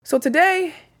So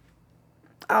today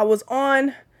I was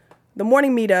on the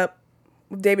morning meetup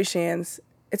with David Shands.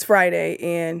 It's Friday,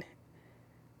 and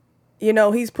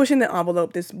he's pushing the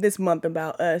envelope this month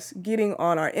about us getting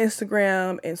on our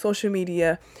Instagram and social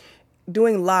media,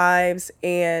 doing lives,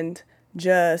 and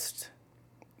just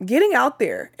getting out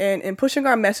there and pushing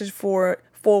our message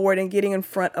forward and getting in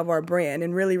front of our brand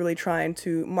and really, really trying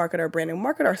to market our brand and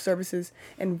market our services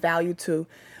and value to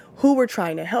who we're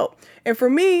trying to help. And for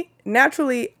me,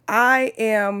 naturally, I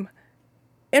am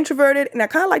introverted and I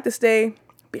kind of like to stay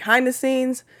behind the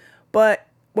scenes. But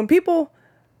when people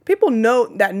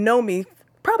know me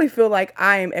probably feel like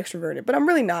I am extroverted, but I'm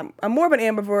really not. I'm more of an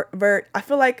ambivert. I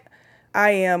feel like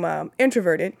I am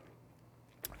introverted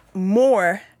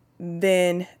more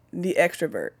than the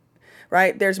extrovert,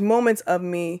 right? There's moments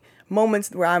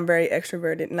where I'm very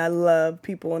extroverted and I love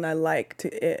people and I like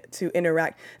to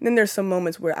interact. And then there's some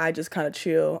moments where I just kind of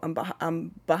chill.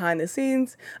 I'm behind the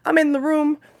scenes. I'm in the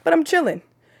room, but I'm chilling.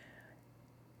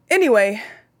 Anyway,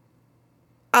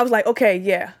 I was like, okay,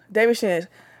 yeah, David Shands.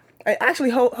 Actually,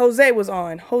 Jose was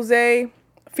on. Jose,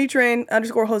 featuring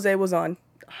 _Jose was on,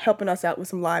 helping us out with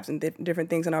some lives and different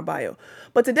things in our bio.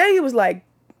 But today he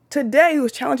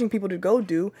was challenging people to go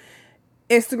do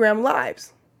Instagram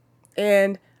lives.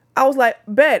 And I was like,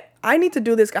 bet, I need to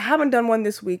do this. I haven't done one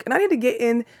this week. And I need to get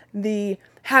in the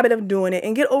habit of doing it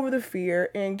and get over the fear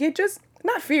and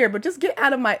not fear, but just get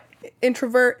out of my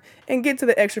introvert and get to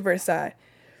the extrovert side.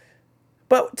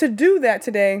 But to do that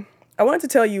today, I wanted to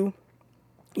tell you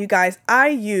guys, I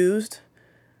used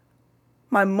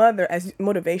my mother as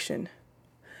motivation.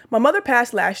 My mother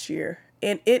passed last year,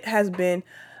 and it has been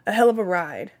a hell of a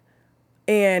ride.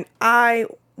 And I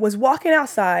was walking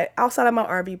outside of my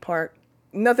RV park,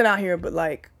 nothing out here but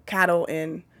like cattle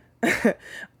and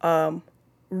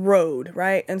road,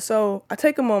 right? And so I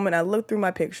take a moment, I look through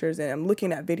my pictures, and I'm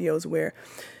looking at videos where,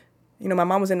 my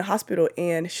mom was in the hospital,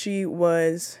 and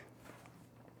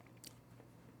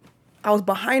I was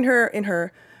behind her, and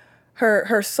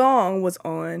her song was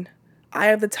on, Eye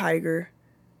of the Tiger,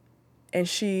 and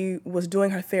she was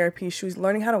doing her therapy. She was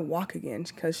learning how to walk again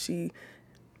because she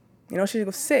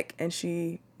was sick and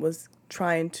she was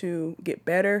trying to get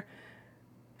better.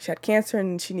 She had cancer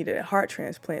and she needed a heart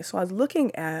transplant. So I was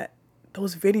looking at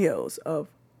those videos of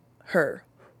her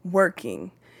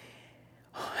working,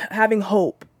 having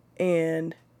hope,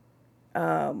 and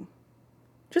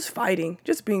just fighting,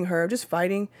 just being her, just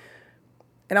fighting.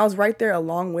 And I was right there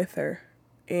along with her.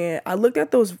 And I looked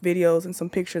at those videos and some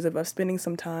pictures of us spending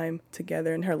some time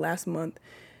together in her last month.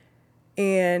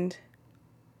 And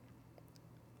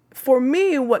for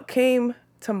me, what came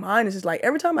to mind is just like,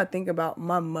 every time I think about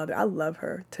my mother, I love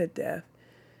her to death.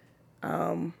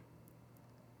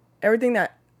 Everything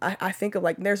that I think of,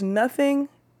 like, there's nothing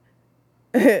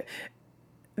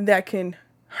that can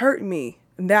hurt me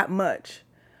that much.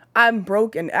 I'm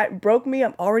broken. It broke me.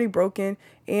 I'm already broken.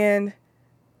 And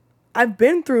I've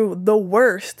been through one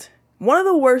of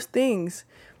the worst things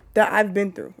that I've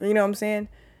been through. You know what I'm saying?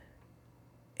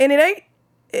 And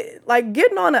like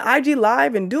getting on an IG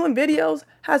live and doing videos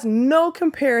has no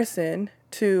comparison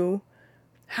to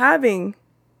having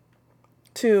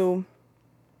to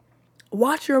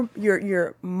watch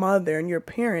your mother and your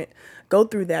parent go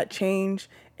through that change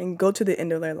and go to the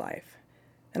end of their life.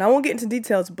 And I won't get into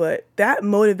details, but that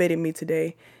motivated me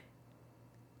today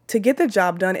to get the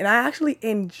job done. And I actually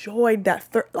enjoyed that.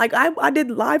 I did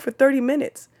live for 30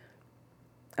 minutes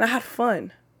and I had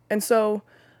fun. And so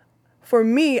for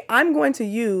me, I'm going to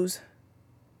use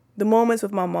the moments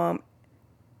with my mom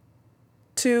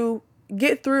to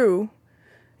get through,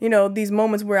 these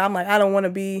moments where I'm like, I don't want to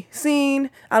be seen.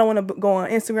 I don't want to go on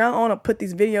Instagram. I don't want to put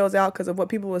these videos out because of what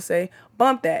people will say.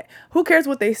 Bump that. Who cares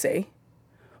what they say?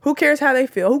 Who cares how they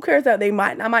feel? Who cares that I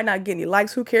might not get any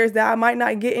likes? Who cares that I might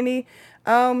not get any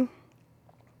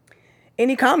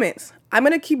comments? I'm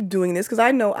going to keep doing this because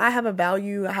I know I have a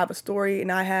value, I have a story,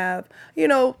 and I have,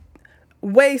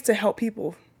 ways to help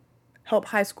people, help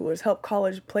high schoolers, help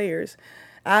college players,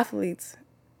 athletes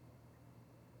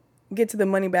get to the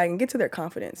money bag and get to their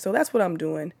confidence. So that's what I'm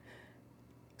doing.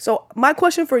 So my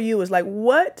question for you is like,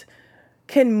 what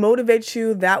can motivate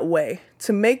you that way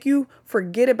to make you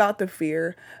forget about the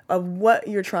fear of what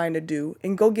you're trying to do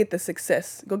and go get the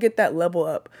success, go get that level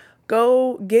up,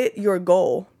 go get your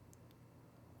goal?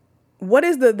 What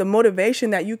is the motivation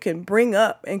that you can bring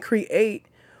up and create?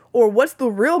 Or what's the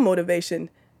real motivation?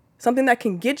 Something that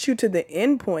can get you to the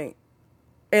end point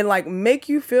and like make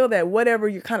you feel that whatever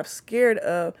you're kind of scared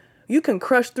of, you can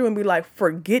crush through and be like,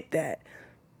 forget that.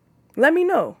 Let me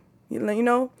know.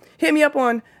 Hit me up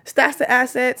on Stats to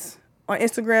Assets on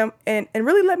Instagram and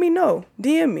really let me know.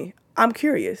 DM me. I'm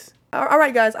curious. All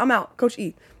right, guys, I'm out. Coach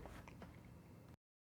E.